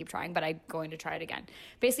 oh, I want to keep trying, but I'm going to try it again.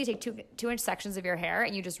 Basically take 2-inch sections of your hair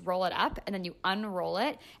and you just roll it up and then you unroll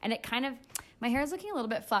it. And it kind of, my hair is looking a little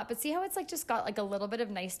bit flat, but see how it's like just got like a little bit of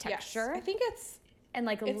nice texture? Yes, I think it's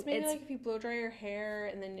like if you blow dry your hair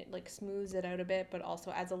and then it like smooths it out a bit, but also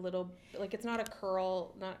adds a little, like it's not a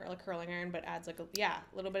curl, not a curling iron, but adds like a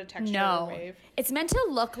little bit of texture. No, wave. It's meant to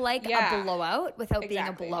look like a blowout without being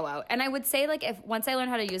a blowout. And I would say like once I learned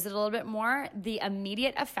how to use it a little bit more, the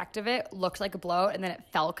immediate effect of it looked like a blowout and then it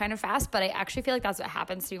fell kind of fast. But I actually feel like that's what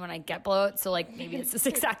happens to me when I get blowout. So like maybe it's just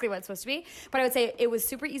exactly what it's supposed to be. But I would say it was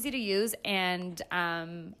super easy to use, and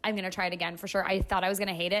I'm gonna try it again for sure. I thought I was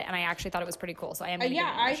gonna hate it, and I actually thought it was pretty cool. So I am going to give yeah,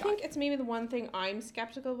 it another I shot. think it's maybe the one thing I'm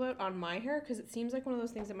skeptical about on my hair, because it seems like one of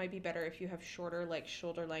those things that might be better if you have shorter, like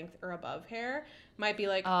shoulder length or above hair. Might be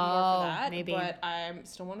like more for that, maybe. but I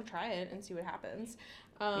still want to try it and see what happens.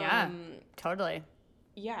 Yeah, totally.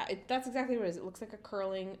 Yeah, that's exactly what it is. It looks like a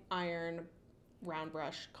curling iron round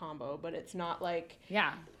brush combo, but it's not like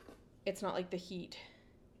the heat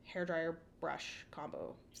hairdryer brush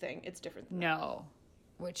combo thing. It's different than that. No,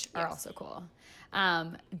 which are also cool.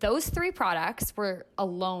 Those 3 products were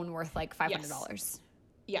alone worth like $500.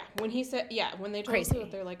 Yeah, when he said, when they told Crazy.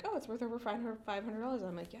 us, they're like, oh, it's worth over $500.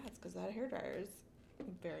 I'm like, yeah, it's because that hairdryer is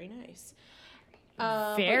very nice.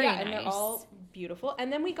 Very nice. nice. And they're all beautiful.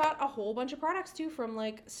 And then we got a whole bunch of products too from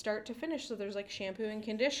like start to finish. So there's like shampoo and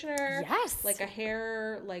conditioner. Yes. Like a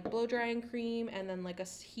hair, like blow drying cream, and then like a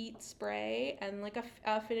heat spray, and like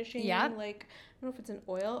a finishing, like, I don't know if it's an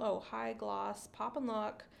oil. Oh, high gloss, pop and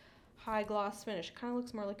lock, high gloss finish. Kind of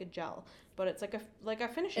looks more like a gel, but it's like a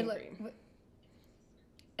finishing cream.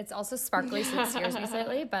 It's also sparkly, so it scares me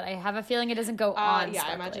slightly, but I have a feeling it doesn't go on Yeah,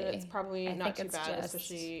 sparkly. I imagine it's probably not too bad, just...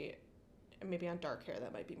 especially maybe on dark hair.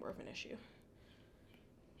 That might be more of an issue.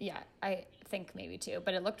 Yeah, I think maybe too,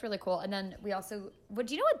 but it looked really cool. And then we also,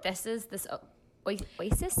 do you know what this is? This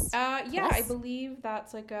Oasis? Yeah, I believe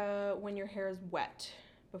that's like when your hair is wet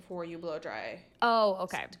before you blow dry. Oh,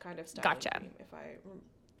 okay. Kind of styling Gotcha. cream, if I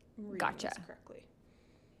read this correctly.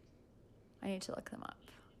 I need to look them up.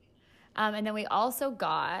 And then we also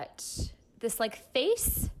got this like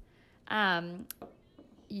face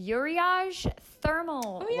Uriage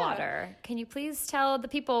thermal water. Can you please tell the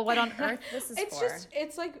people what on earth this is for?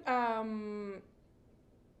 It's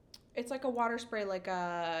like a water spray, like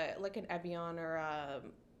an Evian or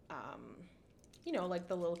like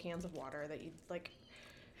the little cans of water that you like.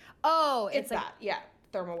 Oh, it's like that. Yeah,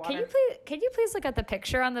 thermal water. Can you please look at the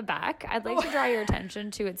picture on the back? I'd like to draw your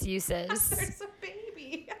attention to its uses. There's a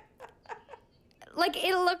baby. Like,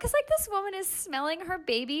 it looks like this woman is smelling her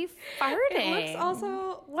baby farting. It looks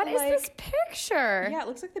also What is this picture? Yeah, it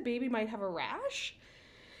looks like the baby might have a rash.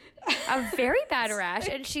 A very bad rash,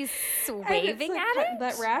 and she's waving at it?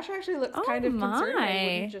 That rash actually looks kind of concerning. I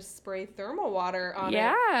wouldn't just spray thermal water on it.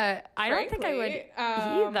 Yeah, I don't think I would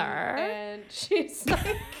either. And she's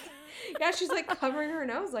like... Yeah, she's like covering her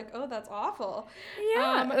nose, like, oh, that's awful.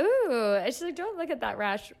 Yeah, ooh. And she's like, don't look at that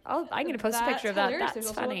rash. I'm going to post a picture of that. That's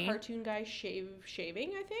There's funny. also a cartoon guy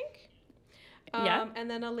shaving, I think. Yeah. And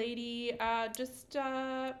then a lady just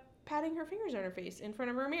patting her fingers on her face in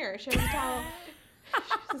front of her mirror. She has a towel. She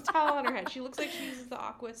has a towel on her head. She looks like she uses the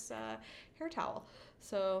Aquas hair towel.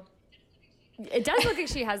 So... It does look like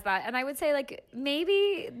she has that. And I would say, like,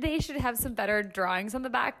 maybe they should have some better drawings on the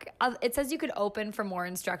back. It says you could open for more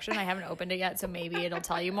instruction. I haven't opened it yet, so maybe it'll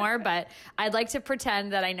tell you more. But I'd like to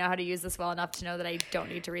pretend that I know how to use this well enough to know that I don't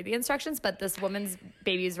need to read the instructions. But this woman's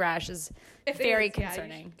baby's rash is very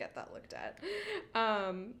concerning. Yeah, you should get that looked at.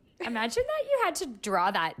 Imagine that you had to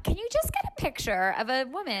draw that. Can you just get a picture of a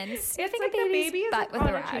woman sniffing like a baby's the baby is butt like with on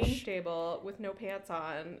a rash? change table with no pants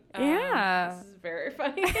on. Yeah. This is very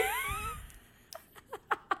funny.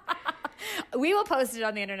 We will post it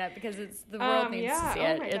on the internet because the world needs to see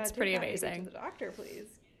it. It's pretty amazing. To the doctor, please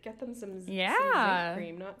get them some zinc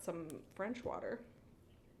cream, not some French water.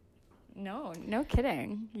 No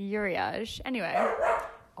kidding. Uriage. Anyway.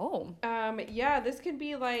 Oh. This could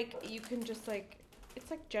be like, you can just like,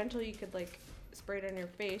 it's like gentle. You could like spray it on your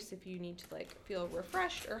face if you need to like feel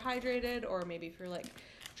refreshed or hydrated, or maybe if you're like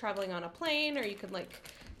traveling on a plane, or you could like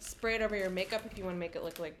spray it over your makeup if you want to make it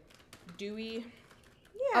look like dewy.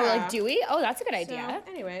 Yeah. Oh, like dewy? Oh, that's a good idea.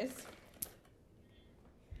 So, anyways.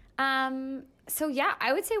 So yeah,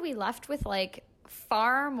 I would say we left with like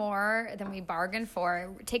far more than we bargained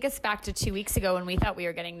for. Take us back to 2 weeks ago when we thought we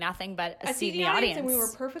were getting nothing but a seat in the audience. And we were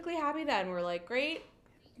perfectly happy then. We're like, great.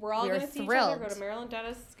 We're all going to see each other. Go to Maryland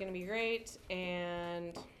Dentist. It's going to be great.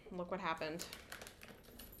 And look what happened.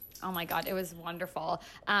 Oh my God, it was wonderful.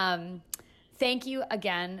 Thank you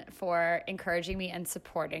again for encouraging me and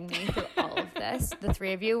supporting me through all of this. The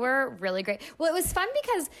 3 of you were really great. Well, it was fun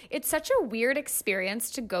because it's such a weird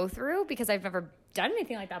experience to go through because I've never done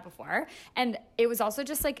anything like that before. And it was also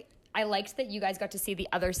just like, I liked that you guys got to see the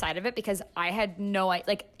other side of it because I had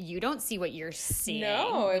you don't see what you're seeing.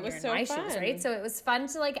 No, it was so fun. Shoes, right? So it was fun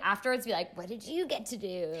to like afterwards be like, what did you get to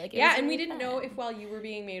do? Like, and we didn't know if while you were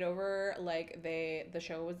being made over, like the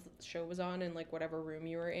show was on in like whatever room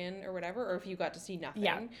you were in or whatever, or if you got to see nothing.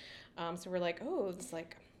 Yeah. So we're like, oh, it's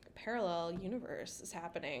like parallel universe is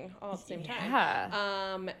happening all at the same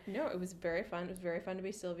time. No, it was very fun. It was very fun to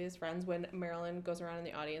be Sylvia's friends when Marilyn goes around in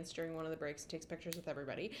the audience during one of the breaks and takes pictures with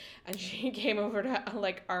everybody. And she came over to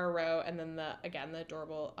like our row, and then the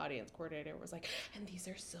adorable audience coordinator was like, and these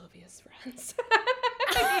are Sylvia's friends.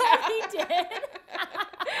 He did.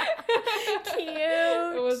 Cute.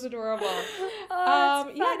 It was adorable. Oh,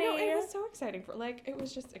 that's funny. No, it was so exciting it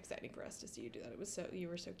was just exciting for us to see you do that. You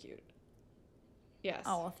were so cute. Yes.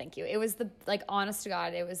 Oh, well, thank you. It was honest to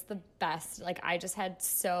God, it was the best. I just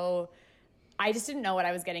didn't know what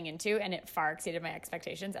I was getting into, and it far exceeded my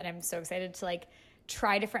expectations. And I'm so excited to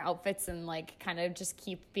try different outfits and kind of just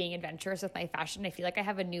keep being adventurous with my fashion. I feel like I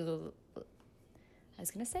have a new, I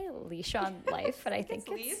was going to say leash on life, but I think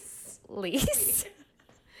it's leash.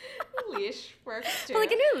 Leash works too.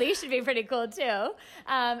 But a new leash would be pretty cool too.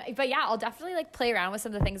 But yeah, I'll definitely play around with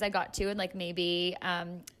some of the things I got to, and maybe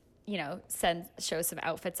show some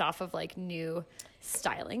outfits off of new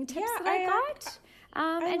styling tips that I got.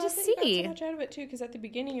 And just see. You got so much out of it too, because at the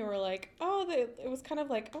beginning you were like, it was kind of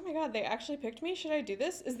like, oh my God, they actually picked me. Should I do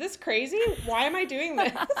this? Is this crazy? Why am I doing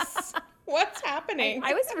this? What's happening?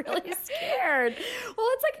 I was really scared. Well,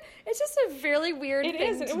 it's just a really weird thing to do. It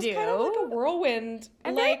is. It was kind of like a whirlwind.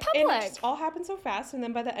 And very public. And it just all happened so fast. And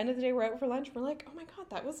then by the end of the day, we're out for lunch. We're like, oh my God,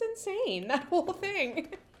 that was insane. That whole thing.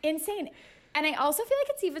 Insane. And I also feel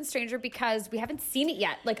like it's even stranger because we haven't seen it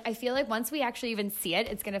yet. I feel like once we actually even see it,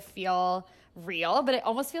 it's going to feel real. But it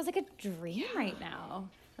almost feels like a dream right now.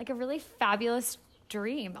 A really fabulous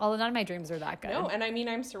dream. Although none of my dreams are that good. No, and I mean,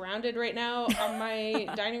 I'm surrounded right now on my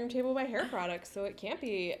dining room table by hair products, so it can't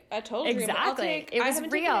be a total dream. Exactly. It was I haven't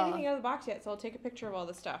real. taken anything out of the box yet, so I'll take a picture of all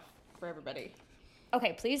the stuff for everybody.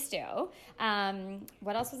 Okay, please do.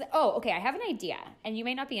 What else was it? Oh, okay, I have an idea, and you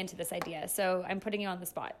may not be into this idea, so I'm putting you on the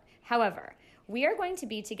spot. However, we are going to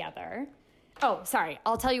be together. Oh, sorry.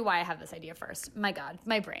 I'll tell you why I have this idea first. My God,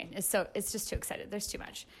 my brain it's just too excited. There's too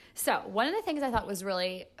much. So one of the things I thought was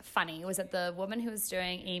really funny was that the woman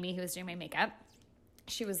Amy, who was doing my makeup,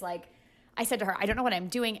 she was like, I said to her, I don't know what I'm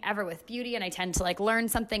doing ever with beauty, and I tend to learn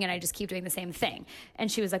something and I just keep doing the same thing.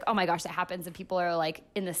 And she was like, oh my gosh, that happens. And people are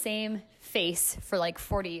in the same face for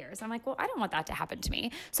 40 years. I'm like, well, I don't want that to happen to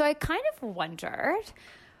me. So I kind of wondered,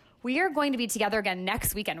 we are going to be together again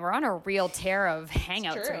next weekend. We're on a real tear of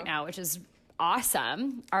hangouts right now, which is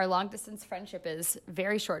awesome. Our long distance friendship is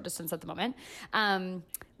very short distance at the moment,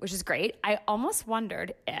 which is great. I almost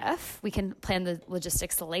wondered if we can plan the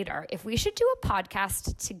logistics later, if we should do a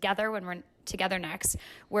podcast together when we're together next,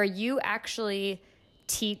 where you actually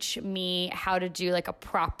teach me how to do a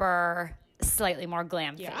proper, slightly more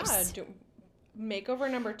glam face. Yeah,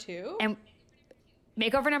 makeover number 2. And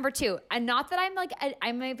makeover number 2. And not that I'm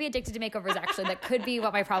I might be addicted to makeovers, actually. That could be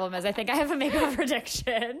what my problem is. I think I have a makeover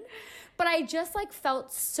addiction. But I just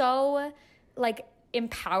felt so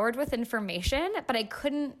empowered with information, but I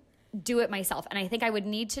couldn't do it myself. And I think I would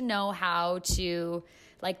need to know how to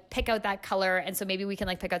pick out that color. And so maybe we can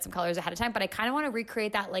pick out some colors ahead of time, but I kind of want to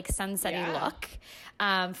recreate that sunset-y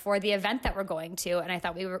look for the event that we're going to. And I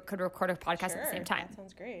thought we could record a podcast at the same time. That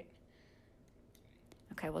sounds great.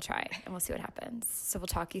 Okay, we'll try and we'll see what happens. So we'll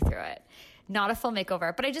talk you through it. Not a full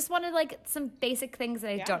makeover, but I just wanted some basic things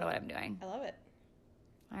that I don't know what I'm doing. I love it.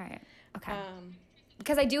 All right. Okay.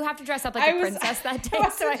 Because I do have to dress up like a princess that day.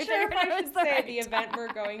 So I figured it was the event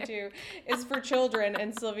we're going to is for children,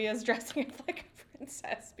 and Sylvia's dressing up like a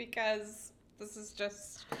princess because this is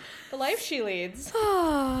just the life she leads.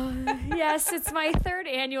 Oh, yes, it's my 3rd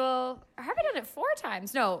annual. Have I done it 4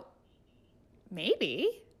 times? No,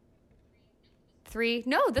 maybe 3.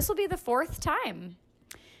 No, this will be the 4th time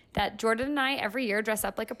that Jordan and I every year dress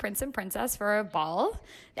up like a prince and princess for a ball.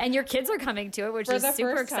 And your kids are coming to it, which is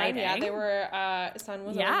super exciting. Yeah, they were, son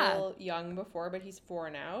was a little young before, but he's 4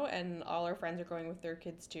 now, and all our friends are going with their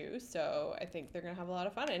kids too. So I think they're going to have a lot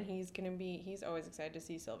of fun, and he's always excited to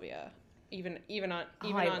see Sylvia. Even on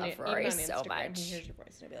Instagram, much. He hears your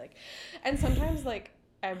voice and he'll be like, and sometimes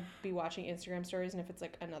I'd be watching Instagram stories, and if it's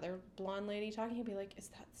another blonde lady talking, he'd be like, is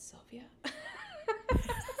that Sylvia?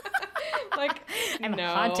 I'm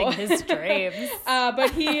haunting his dreams.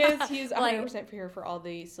 But he's 100% here for all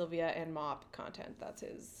the Sylvia and Mop content. That's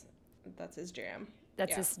his jam.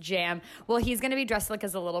 That's his jam. Well, he's going to be dressed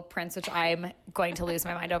as a little prince, which I'm going to lose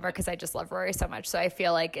my mind over because I just love Rory so much. So I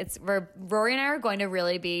feel like Rory and I are going to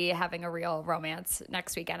really be having a real romance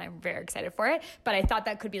next weekend. I'm very excited for it. But I thought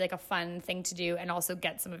that could be a fun thing to do and also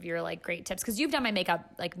get some of your great tips, because you've done my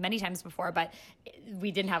makeup many times before, but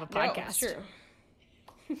we didn't have a podcast. No, it's true.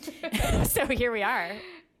 So here we are,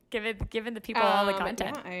 giving the people all the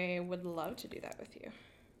content. Yeah, I would love to do that with you.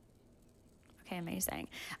 Okay, amazing.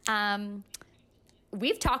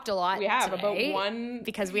 we've talked a lot. We have today about one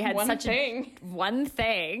because we had such one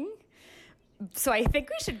thing. So I think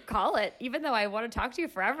we should call it, even though I want to talk to you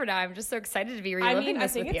forever now. I'm just so excited to be reliving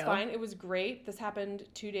this with you. I think it's fine. It was great. This happened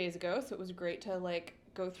 2 days ago, so it was great to like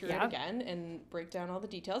go through it again and break down all the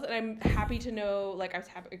details. And I'm happy to know, like, I was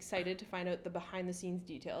excited to find out the behind the scenes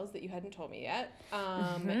details that you hadn't told me yet.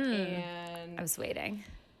 And I was waiting.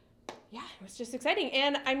 Yeah, it was just exciting.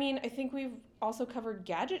 And I mean, I think we've also covered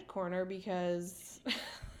Gadget Corner because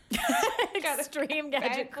got extreme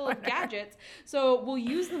gadget full of gadgets. So we'll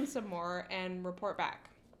use them some more and report back.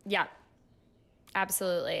 Yeah,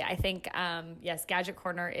 absolutely. I think, yes, Gadget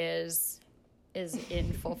Corner is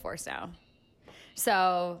in full force now.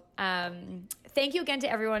 So thank you again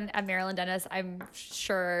to everyone at Marilyn Dennis. I'm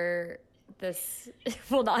sure this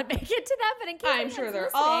will not make it to that, but in case I'm sure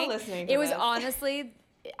they're all listening to it was this. Honestly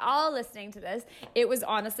all listening to this. It was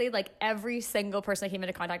honestly like every single person I came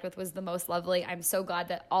into contact with was the most lovely. I'm so glad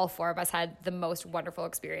that all four of us had the most wonderful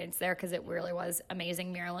experience there because it really was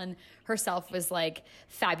amazing. Marilyn herself was like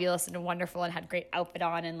fabulous and wonderful and had great outfit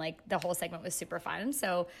on, and like the whole segment was super fun.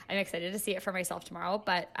 So I'm excited to see it for myself tomorrow.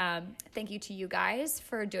 But thank you to you guys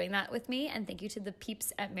for doing that with me, and thank you to the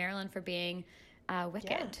peeps at Marilyn for being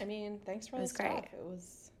wicked. Yeah, I mean, thanks for the stuff. Great. It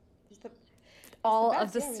was all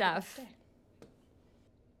of the stuff.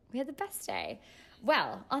 We had the best day.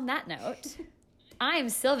 Well, on that note, I'm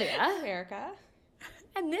Sylvia. America.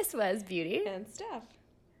 And this was Beauty and Steph.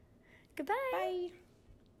 Goodbye. Bye.